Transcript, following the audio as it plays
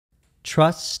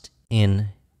Trust in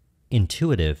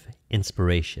intuitive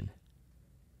inspiration.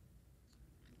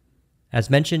 As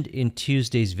mentioned in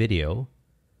Tuesday's video,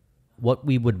 what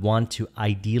we would want to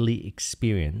ideally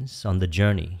experience on the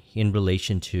journey in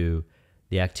relation to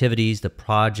the activities, the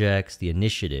projects, the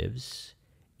initiatives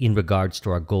in regards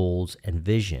to our goals and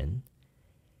vision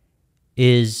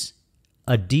is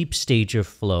a deep stage of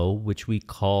flow, which we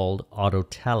called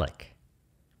autotelic.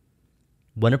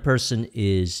 When a person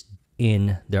is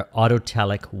in their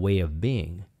autotelic way of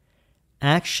being,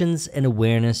 actions and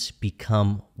awareness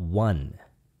become one.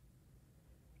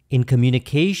 In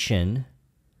communication,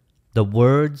 the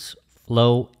words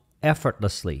flow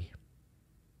effortlessly.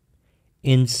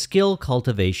 In skill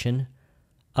cultivation,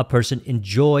 a person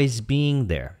enjoys being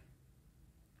there.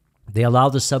 They allow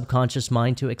the subconscious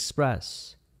mind to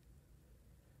express.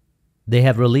 They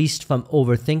have released from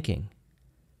overthinking,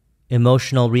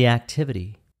 emotional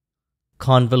reactivity,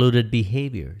 convoluted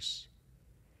behaviors,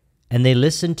 and they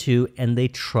listen to and they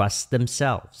trust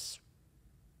themselves.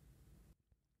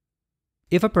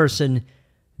 If a person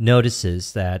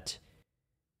notices that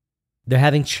they're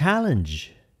having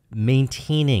challenge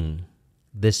maintaining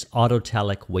this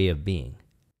autotelic way of being,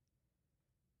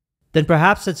 then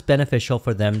perhaps it's beneficial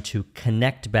for them to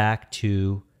connect back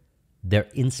to their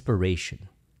inspiration.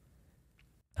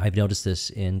 I've noticed this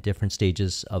in different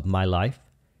stages of my life.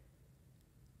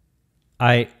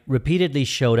 I repeatedly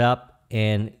showed up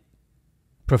and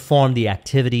performed the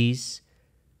activities,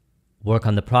 work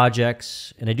on the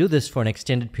projects, and I do this for an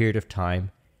extended period of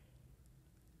time.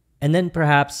 And then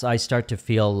perhaps I start to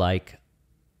feel like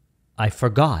I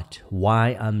forgot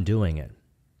why I'm doing it.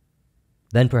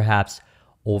 Then perhaps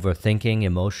overthinking,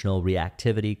 emotional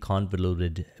reactivity,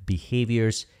 convoluted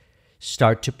behaviors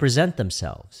start to present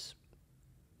themselves.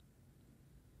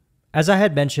 As I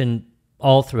had mentioned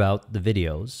all throughout the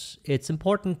videos, it's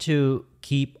important to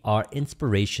keep our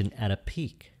inspiration at a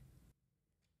peak.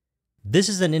 This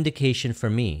is an indication for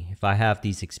me, if I have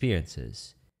these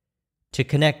experiences, to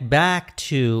connect back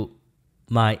to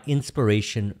my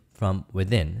inspiration from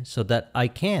within so that I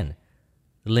can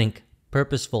link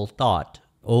purposeful thought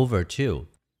over to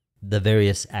the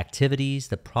various activities,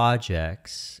 the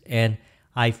projects, and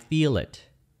I feel it,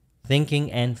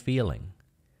 thinking and feeling.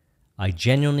 I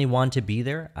genuinely want to be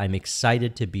there. I'm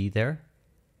excited to be there.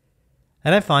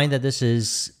 And I find that this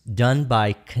is done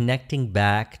by connecting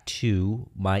back to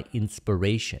my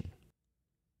inspiration.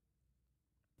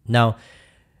 Now,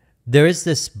 there is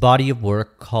this body of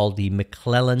work called the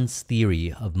McClelland's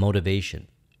theory of motivation,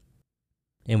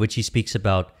 in which he speaks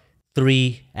about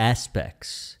 3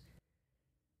 aspects.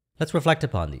 Let's reflect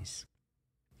upon these.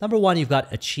 Number 1, you've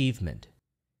got achievement.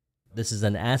 This is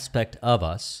an aspect of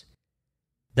us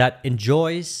that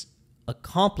enjoys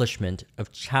accomplishment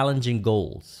of challenging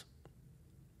goals.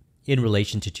 In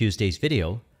relation to Tuesday's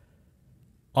video,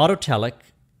 autotelic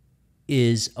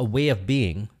is a way of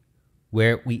being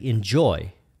where we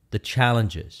enjoy the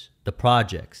challenges, the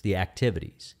projects, the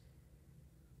activities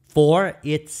for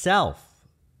itself.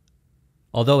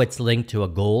 Although it's linked to a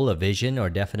goal, a vision, or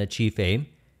definite chief aim,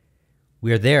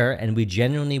 we are there and we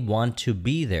genuinely want to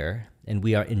be there and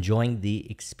we are enjoying the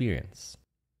experience.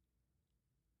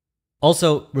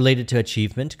 Also related to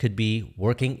achievement could be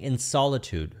working in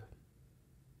solitude.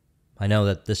 I know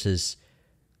that this is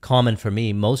common for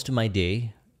me. Most of my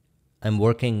day, I'm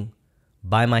working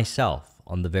by myself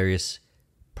on the various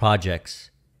projects.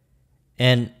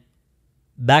 And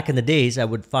back in the days, I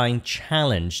would find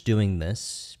challenge doing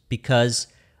this because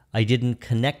I didn't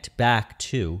connect back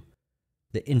to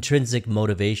the intrinsic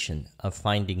motivation of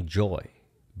finding joy,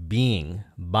 being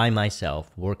by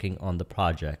myself, working on the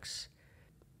projects.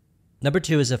 Number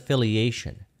 2 is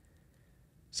affiliation.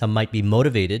 Some might be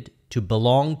motivated to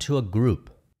belong to a group.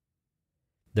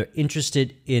 They're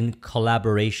interested in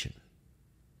collaboration.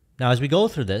 Now, as we go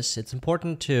through this, it's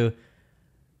important to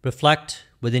reflect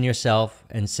within yourself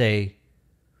and say,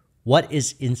 what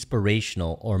is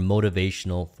inspirational or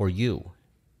motivational for you?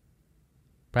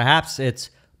 Perhaps it's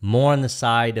more on the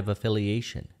side of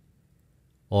affiliation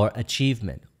or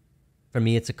achievement. For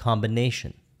me, it's a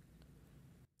combination.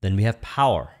 Then we have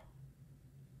power.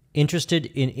 Interested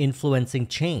in influencing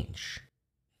change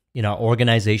in our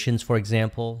organizations, for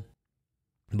example,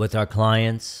 with our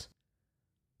clients,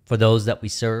 for those that we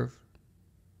serve.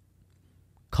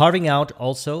 Carving out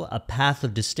also a path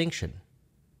of distinction.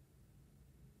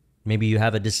 Maybe you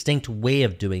have a distinct way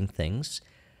of doing things,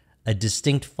 a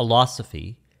distinct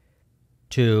philosophy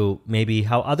to maybe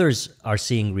how others are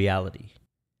seeing reality.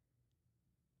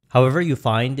 However, you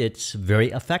find it's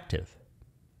very effective.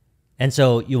 And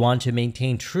so you want to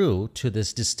maintain true to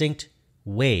this distinct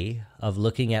way of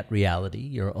looking at reality,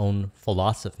 your own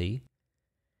philosophy,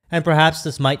 And perhaps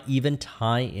this might even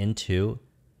tie into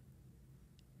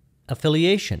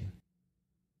affiliation,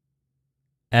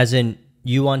 as in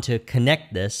you want to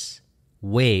connect this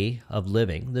way of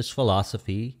living, this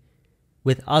philosophy,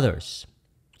 with others.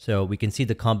 So we can see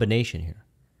the combination here.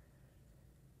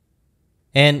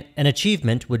 And an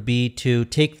achievement would be to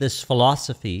take this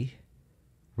philosophy,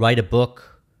 write a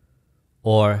book,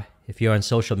 or if you're on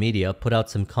social media, put out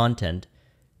some content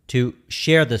to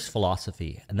share this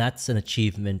philosophy. And that's an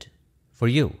achievement for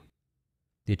you.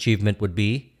 The achievement would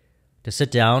be to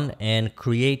sit down and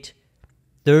create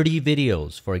 30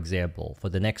 videos, for example, for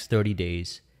the next 30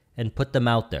 days and put them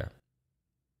out there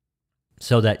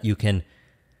so that you can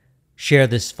share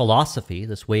this philosophy,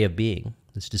 this way of being,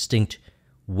 this distinct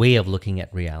way of looking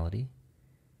at reality,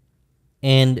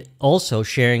 and also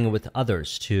sharing it with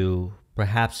others to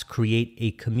perhaps create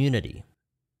a community.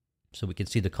 So we can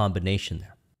see the combination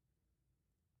there.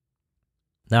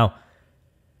 Now,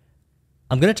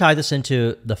 I'm going to tie this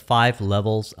into the 5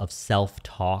 levels of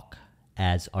self-talk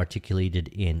as articulated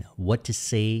in What to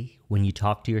Say When You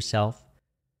Talk to Yourself.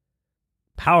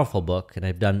 Powerful book, and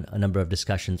I've done a number of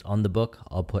discussions on the book.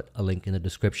 I'll put a link in the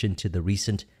description to the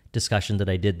recent discussion that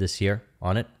I did this year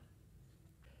on it.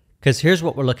 Because here's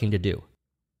what we're looking to do.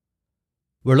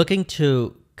 We're looking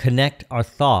to connect our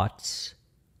thoughts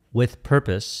with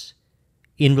purpose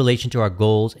in relation to our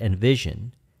goals and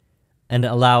vision, and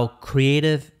allow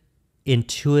creative,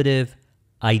 intuitive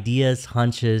ideas,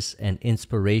 hunches, and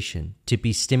inspiration to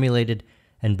be stimulated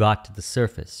and brought to the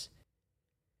surface.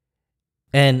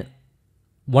 And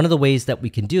one of the ways that we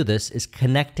can do this is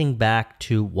connecting back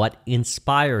to what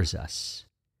inspires us.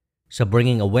 So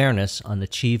bringing awareness on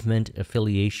achievement,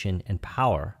 affiliation, and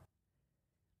power.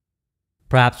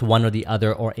 Perhaps one or the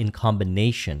other or in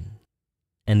combination.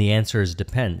 And the answer is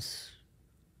depends.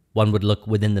 One would look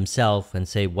within themselves and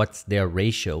say, what's their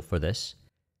ratio for this?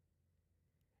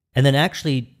 And then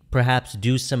actually perhaps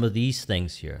do some of these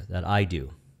things here that I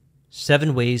do.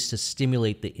 7 ways to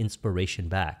stimulate the inspiration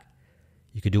back.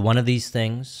 You could do one of these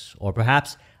things, or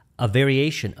perhaps a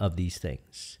variation of these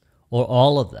things, or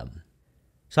all of them.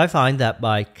 So I find that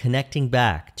by connecting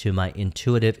back to my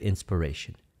intuitive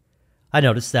inspiration, I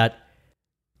notice that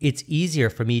it's easier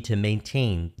for me to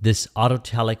maintain this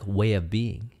autotelic way of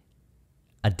being,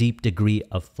 a deep degree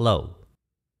of flow.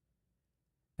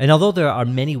 And although there are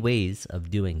many ways of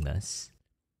doing this,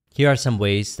 here are some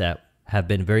ways that have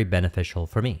been very beneficial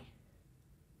for me.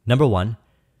 Number 1,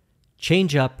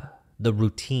 change up the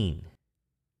routine.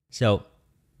 So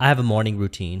I have a morning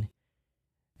routine,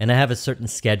 and I have a certain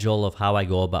schedule of how I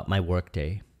go about my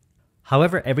workday.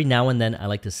 However, every now and then I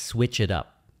like to switch it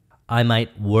up. I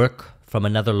might work from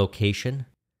another location.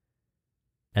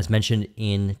 As mentioned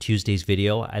in Tuesday's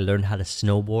video, I learned how to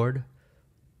snowboard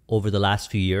over the last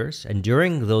few years, and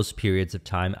during those periods of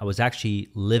time, I was actually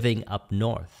living up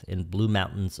north in Blue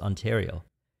Mountains, Ontario.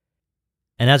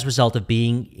 And as a result of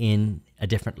being in a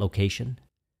different location,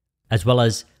 as well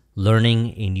as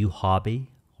learning a new hobby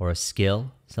or a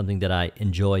skill, something that I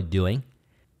enjoyed doing,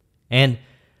 and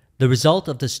the result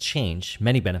of this change,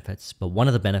 many benefits, but one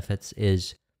of the benefits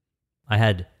is I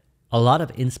had a lot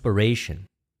of inspiration,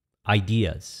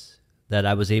 ideas that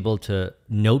I was able to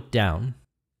note down.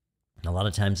 A lot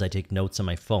of times I take notes on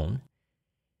my phone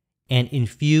and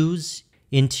infuse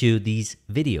into these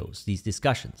videos, these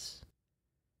discussions.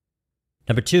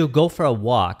 Number 2, go for a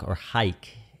walk or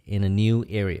hike in a new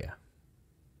area.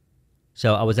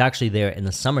 So I was actually there in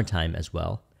the summertime as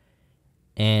well,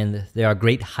 and there are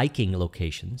great hiking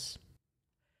locations.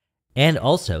 And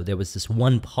also there was this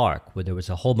one park where there was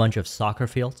a whole bunch of soccer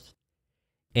fields,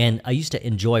 and I used to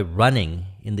enjoy running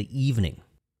in the evening.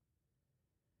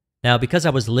 Now, because I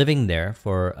was living there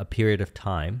for a period of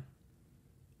time,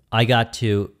 I got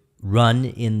to run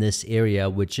in this area,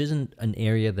 which isn't an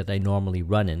area that I normally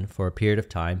run in, for a period of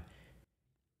time,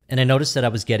 and I noticed that I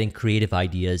was getting creative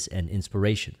ideas and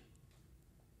inspiration.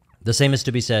 The same is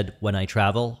to be said when I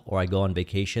travel or I go on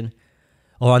vacation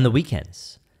or on the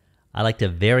weekends. I like to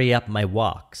vary up my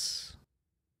walks,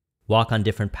 walk on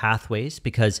different pathways,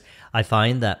 because I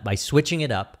find that by switching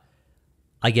it up,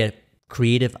 I get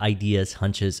creative ideas,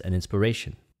 hunches, and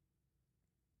inspiration.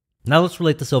 Now let's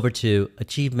relate this over to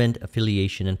achievement,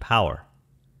 affiliation, and power.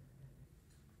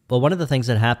 Well, one of the things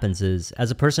that happens is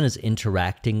as a person is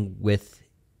interacting with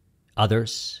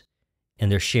others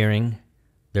and they're sharing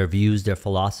their views, their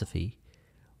philosophy,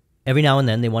 every now and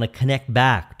then they want to connect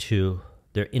back to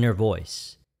their inner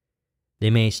voice. They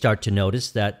may start to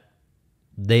notice that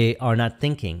they are not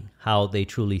thinking how they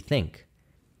truly think.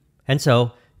 And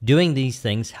so doing these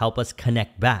things help us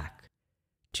connect back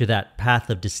to that path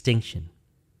of distinction.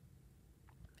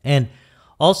 And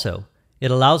also, It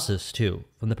allows us to,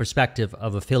 from the perspective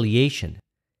of affiliation,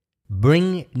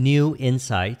 bring new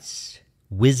insights,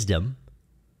 wisdom,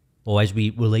 or as we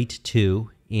relate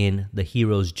to in the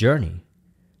hero's journey,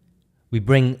 we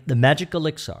bring the magic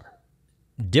elixir,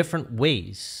 different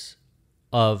ways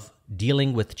of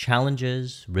dealing with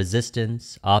challenges,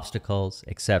 resistance, obstacles,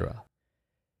 etc.,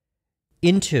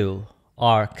 into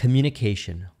our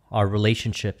communication, our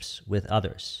relationships with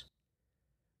others.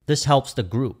 This helps the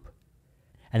group.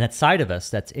 And that side of us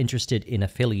that's interested in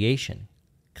affiliation,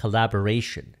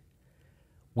 collaboration,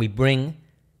 we bring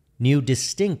new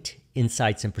distinct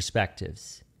insights and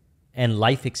perspectives and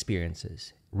life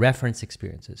experiences, reference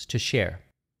experiences to share.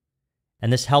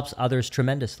 And this helps others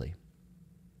tremendously.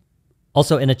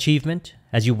 Also, in achievement,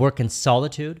 as you work in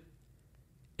solitude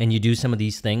and you do some of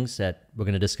these things that we're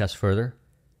going to discuss further,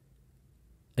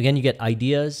 again, you get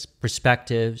ideas,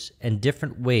 perspectives, and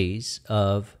different ways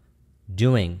of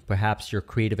doing perhaps your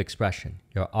creative expression,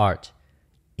 your art,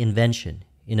 invention,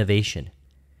 innovation,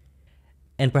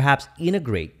 and perhaps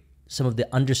integrate some of the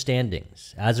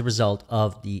understandings as a result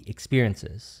of the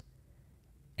experiences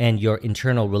and your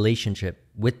internal relationship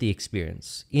with the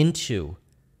experience into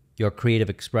your creative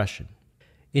expression,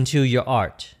 into your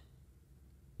art,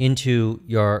 into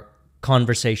your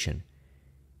conversation,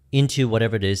 into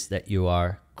whatever it is that you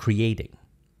are creating.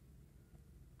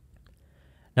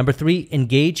 Number 3,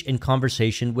 engage in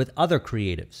conversation with other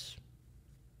creatives.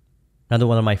 Another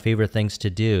one of my favorite things to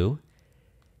do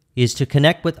is to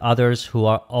connect with others who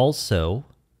are also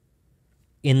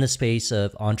in the space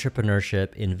of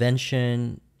entrepreneurship,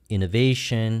 invention,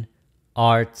 innovation,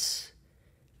 arts.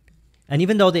 And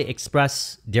even though they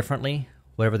express differently,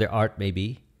 whatever their art may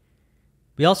be,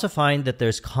 we also find that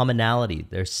there's commonality,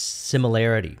 there's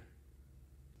similarity.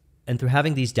 And through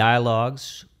having these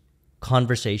dialogues,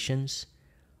 conversations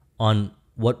on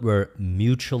what we're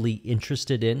mutually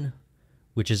interested in,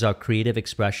 which is our creative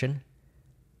expression,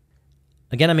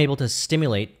 again, I'm able to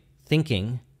stimulate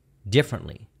thinking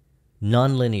differently,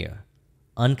 non-linear,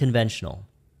 unconventional,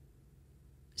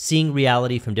 seeing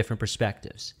reality from different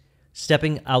perspectives,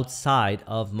 stepping outside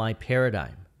of my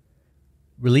paradigm,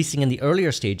 releasing in the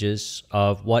earlier stages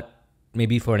of what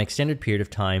maybe for an extended period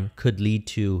of time could lead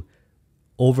to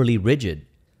overly rigid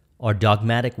or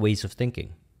dogmatic ways of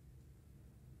thinking.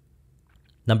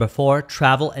 Number 4,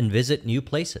 travel and visit new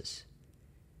places.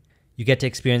 You get to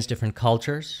experience different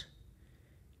cultures.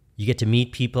 You get to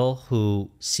meet people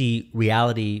who see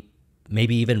reality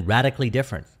maybe even radically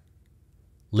different,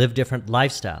 live different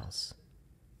lifestyles,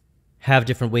 have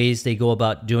different ways they go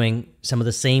about doing some of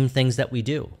the same things that we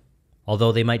do,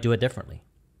 although they might do it differently.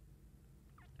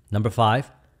 Number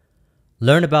 5,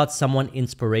 learn about someone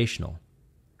inspirational.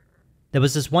 There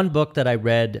was this one book that I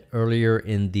read earlier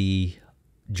in the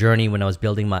journey when I was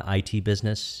building my IT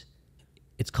business.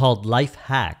 It's called Life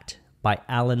Hacked by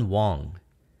Alan Wong.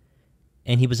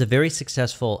 And he was a very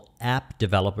successful app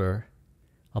developer.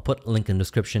 I'll put a link in the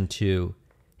description to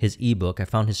his ebook. I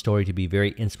found his story to be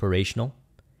very inspirational.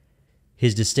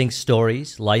 His distinct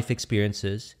stories, life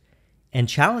experiences, and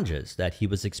challenges that he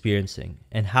was experiencing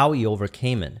and how he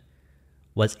overcame it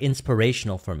was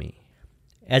inspirational for me.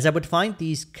 As I would find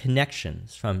these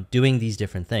connections from doing these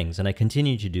different things, and I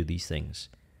continue to do these things,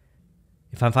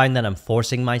 if I find that I'm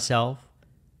forcing myself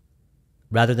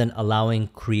rather than allowing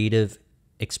creative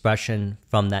expression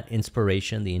from that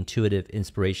inspiration, the intuitive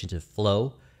inspiration to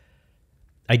flow,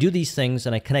 I do these things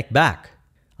and I connect back.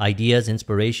 Ideas,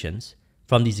 inspirations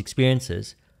from these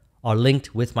experiences are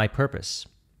linked with my purpose.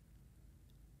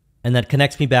 And that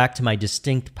connects me back to my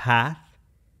distinct path.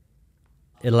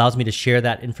 It allows me to share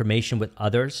that information with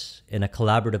others in a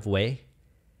collaborative way.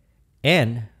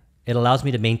 And it allows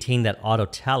me to maintain that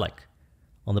autotelic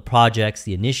on the projects,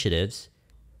 the initiatives,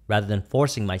 rather than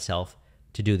forcing myself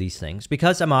to do these things,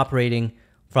 because I'm operating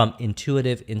from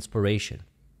intuitive inspiration,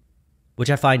 which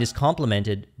I find is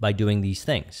complemented by doing these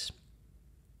things.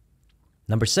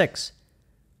 Number 6,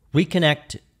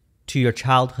 reconnect to your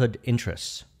childhood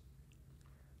interests.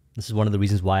 This is one of the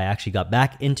reasons why I actually got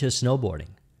back into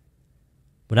snowboarding.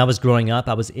 When I was growing up,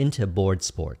 I was into board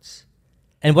sports.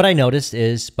 And what I noticed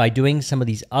is by doing some of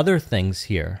these other things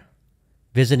here,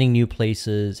 visiting new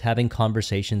places, having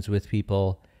conversations with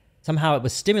people, somehow it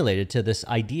was stimulated to this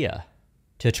idea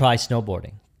to try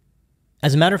snowboarding.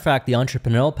 As a matter of fact, the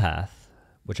entrepreneurial path,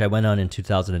 which I went on in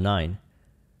 2009,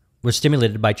 was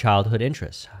stimulated by childhood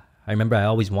interests. I remember I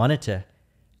always wanted to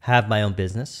have my own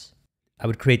business. I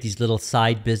would create these little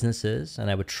side businesses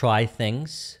and I would try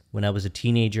things when I was a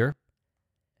teenager.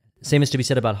 Same is to be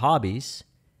said about hobbies.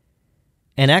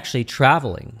 And actually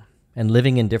traveling and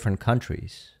living in different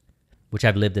countries, which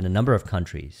I've lived in a number of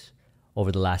countries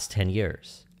over the last 10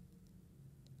 years.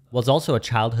 was also a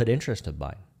childhood interest of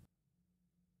mine.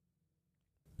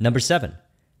 Number 7,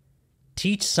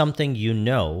 teach something you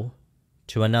know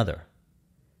to another.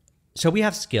 So we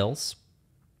have skills,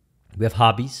 we have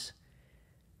hobbies,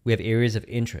 we have areas of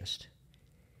interest.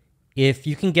 If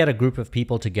you can get a group of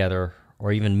people together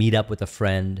or even meet up with a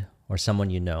friend or someone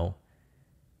you know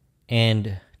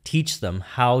and teach them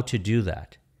how to do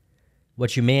that,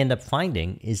 what you may end up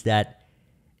finding is that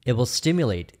it will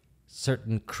stimulate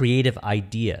certain creative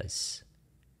ideas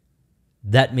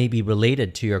that may be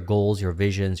related to your goals, your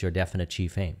visions, your definite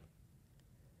chief aim.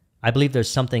 I believe there's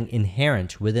something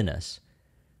inherent within us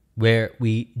where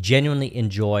we genuinely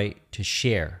enjoy to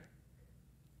share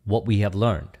what we have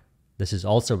learned. This is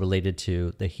also related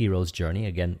to the hero's journey.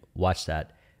 Again, watch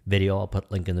that video. I'll put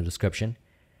a link in the description.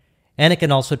 And it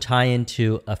can also tie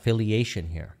into affiliation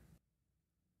here.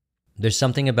 There's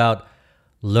something about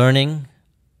learning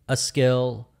a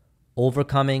skill,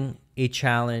 overcoming a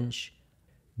challenge,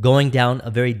 going down a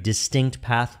very distinct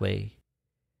pathway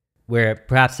where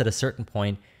perhaps at a certain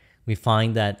point we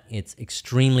find that it's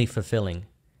extremely fulfilling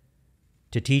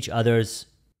to teach others.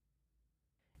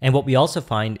 And what we also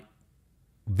find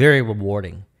very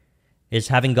rewarding is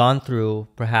having gone through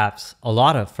perhaps a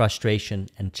lot of frustration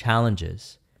and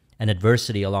challenges and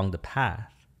adversity along the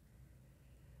path,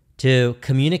 to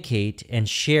communicate and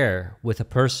share with a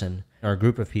person or a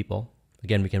group of people.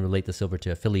 Again, we can relate this over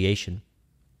to affiliation,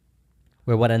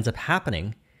 where what ends up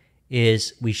happening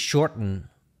is we shorten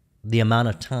the amount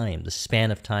of time, the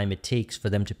span of time it takes for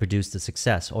them to produce the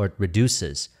success, or it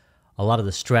reduces a lot of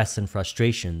the stress and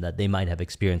frustration that they might have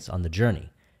experienced on the journey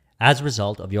as a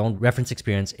result of your own reference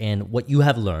experience and what you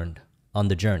have learned on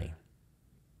the journey.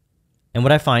 And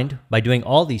what I find by doing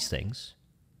all these things,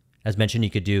 as mentioned, you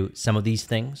could do some of these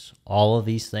things, all of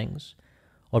these things,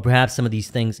 or perhaps some of these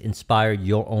things inspire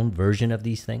your own version of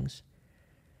these things.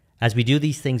 As we do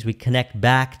these things, we connect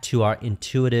back to our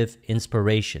intuitive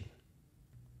inspiration.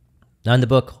 Now, in the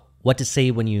book, What to Say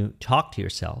When You Talk to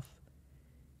Yourself,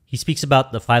 he speaks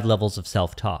about the 5 levels of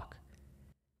self-talk.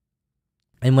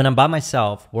 And when I'm by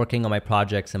myself working on my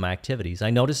projects and my activities, I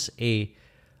notice a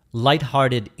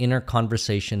lighthearted inner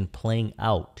conversation playing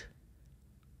out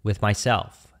with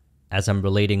myself as I'm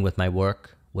relating with my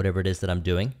work, whatever it is that I'm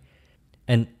doing.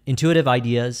 And intuitive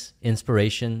ideas,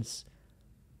 inspirations,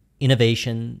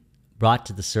 innovation brought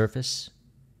to the surface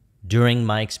during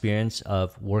my experience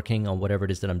of working on whatever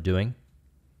it is that I'm doing,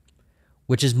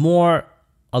 which is more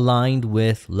aligned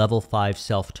with level 5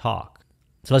 self-talk.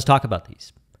 So let's talk about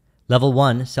these. Level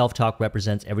 1, self-talk,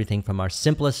 represents everything from our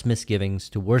simplest misgivings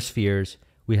to worst fears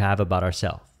we have about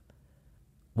ourselves.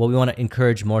 What we want to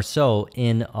encourage more so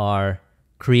in our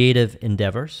creative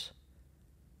endeavors,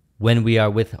 when we are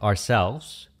with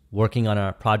ourselves, working on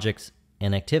our projects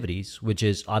and activities, which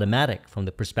is automatic from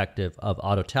the perspective of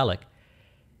autotelic,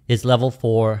 is level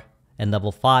 4 and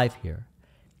level 5 here.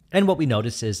 And what we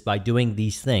notice is by doing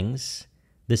these things,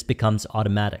 this becomes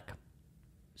automatic.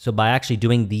 So by actually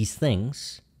doing these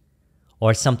things,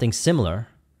 or something similar,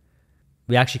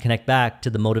 we actually connect back to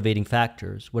the motivating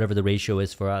factors, whatever the ratio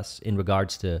is for us in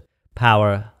regards to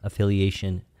power,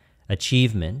 affiliation,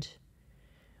 achievement.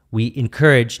 We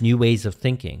encourage new ways of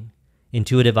thinking,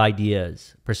 intuitive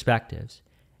ideas, perspectives.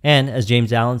 And as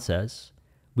James Allen says,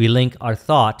 we link our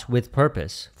thought with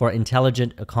purpose for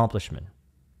intelligent accomplishment.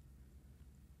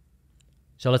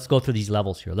 So let's go through these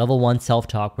levels here. Level 1,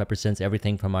 self-talk, represents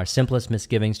everything from our simplest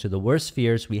misgivings to the worst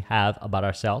fears we have about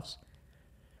ourselves.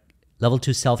 Level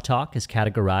 2, self-talk, is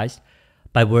categorized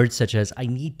by words such as I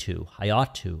need to, I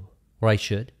ought to, or I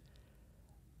should.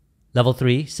 Level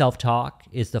 3, self-talk,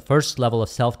 is the first level of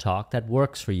self-talk that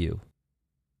works for you.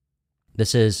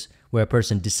 This is where a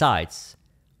person decides.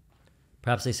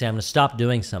 Perhaps they say, I'm going to stop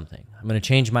doing something. I'm going to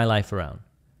change my life around.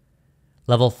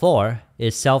 Level 4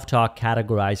 is self-talk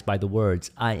categorized by the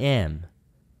words I am.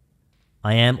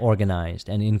 I am organized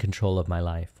and in control of my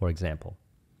life, for example.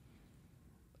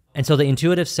 And so the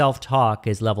intuitive self-talk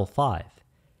is level 5.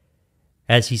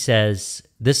 As he says,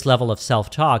 this level of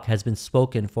self-talk has been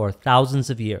spoken for thousands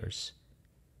of years.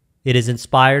 It is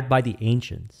inspired by the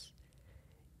ancients.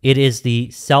 It is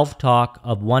the self-talk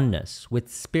of oneness with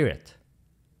spirit.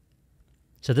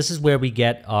 So this is where we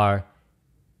get our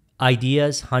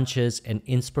ideas, hunches, and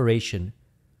inspiration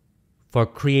for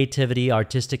creativity,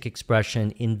 artistic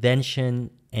expression, invention,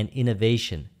 and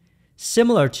innovation.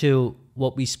 Similar to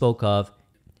what we spoke of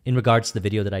in regards to the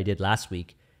video that I did last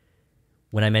week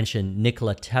when I mentioned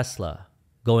Nikola Tesla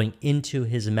going into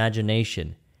his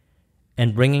imagination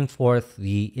and bringing forth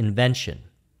the invention,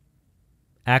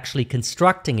 actually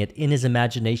constructing it in his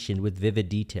imagination with vivid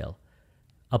detail.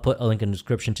 I'll put a link in the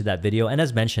description to that video. And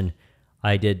as mentioned,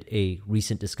 I did a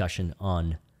recent discussion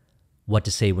on what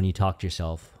to say when you talk to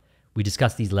yourself. We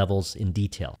discussed these levels in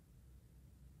detail.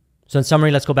 So in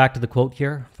summary, let's go back to the quote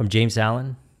here from James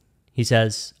Allen. He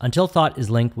says, "Until thought is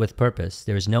linked with purpose,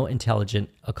 there is no intelligent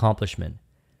accomplishment.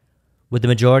 With the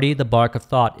majority, the bark of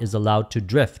thought is allowed to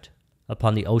drift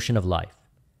upon the ocean of life.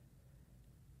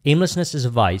 Aimlessness is a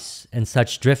vice, and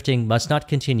such drifting must not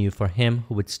continue for him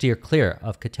who would steer clear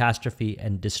of catastrophe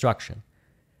and destruction."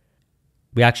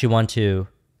 We actually want to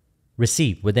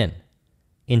receive within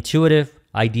intuitive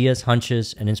ideas,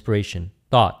 hunches, and inspiration,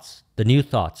 thoughts, the new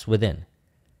thoughts within,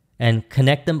 and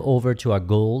connect them over to our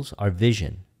goals, our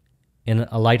vision, in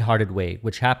a lighthearted way,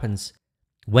 which happens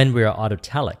when we are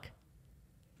autotelic.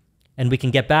 And we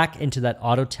can get back into that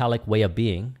autotelic way of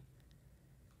being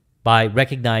by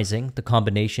recognizing the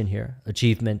combination here,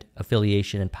 achievement,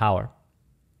 affiliation, and power.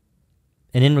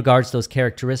 And in regards to those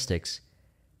characteristics,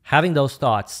 having those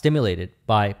thoughts stimulated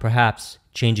by perhaps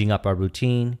changing up our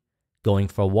routine, going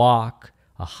for a walk,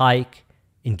 a hike,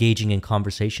 engaging in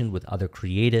conversation with other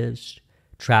creatives,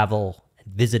 travel,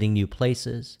 visiting new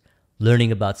places,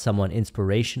 learning about someone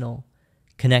inspirational,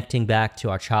 connecting back to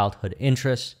our childhood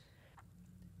interests,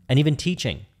 and even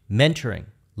teaching, mentoring,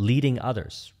 leading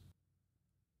others.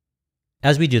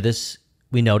 As we do this,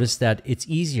 we notice that it's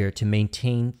easier to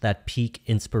maintain that peak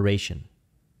inspiration.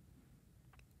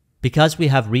 Because we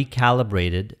have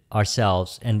recalibrated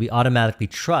ourselves and we automatically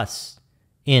trust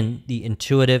in the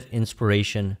intuitive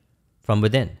inspiration from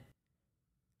within.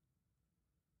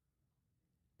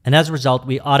 And as a result,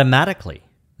 we automatically,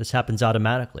 this happens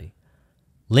automatically,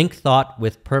 link thought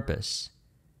with purpose.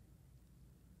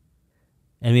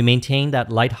 And we maintain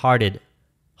that lighthearted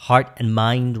heart and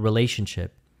mind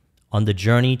relationship on the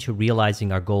journey to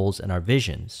realizing our goals and our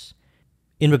visions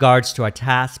in regards to our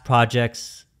tasks,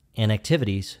 projects, and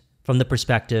activities from the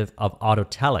perspective of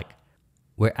autotelic,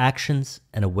 where actions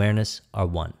and awareness are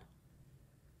one.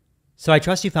 So I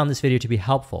trust you found this video to be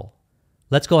helpful.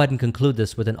 Let's go ahead and conclude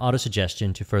this with an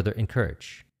auto-suggestion to further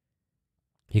encourage.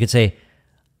 You could say,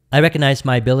 I recognize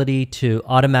my ability to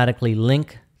automatically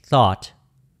link thought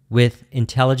with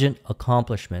intelligent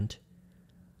accomplishment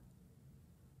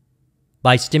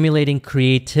by stimulating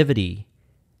creativity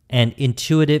and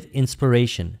intuitive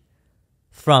inspiration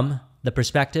from the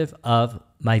perspective of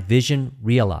my vision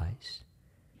realized.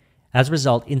 As a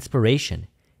result, inspiration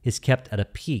is kept at a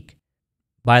peak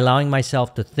by allowing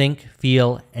myself to think,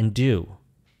 feel, and do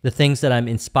the things that I'm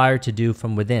inspired to do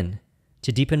from within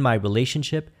to deepen my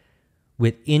relationship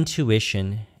with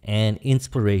intuition and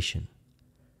inspiration.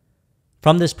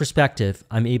 From this perspective,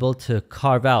 I'm able to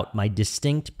carve out my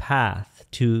distinct path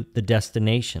to the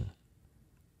destination.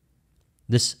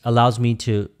 This allows me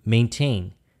to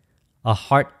maintain a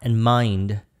heart and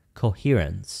mind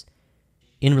coherence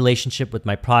in relationship with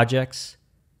my projects,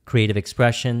 creative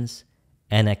expressions,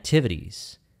 and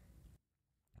activities.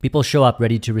 People show up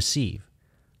ready to receive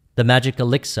the magic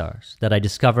elixirs that I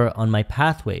discover on my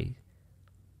pathway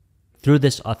through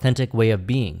this authentic way of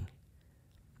being.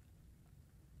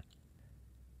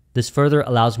 This further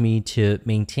allows me to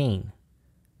maintain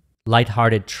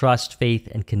lighthearted trust, faith,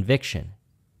 and conviction,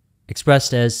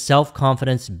 expressed as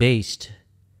self-confidence-based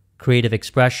creative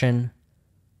expression,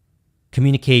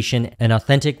 communication, and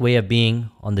authentic way of being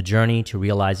on the journey to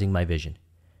realizing my vision.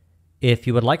 If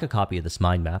you would like a copy of this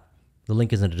mind map, the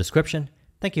link is in the description.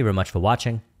 Thank you very much for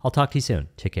watching. I'll talk to you soon.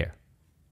 Take care.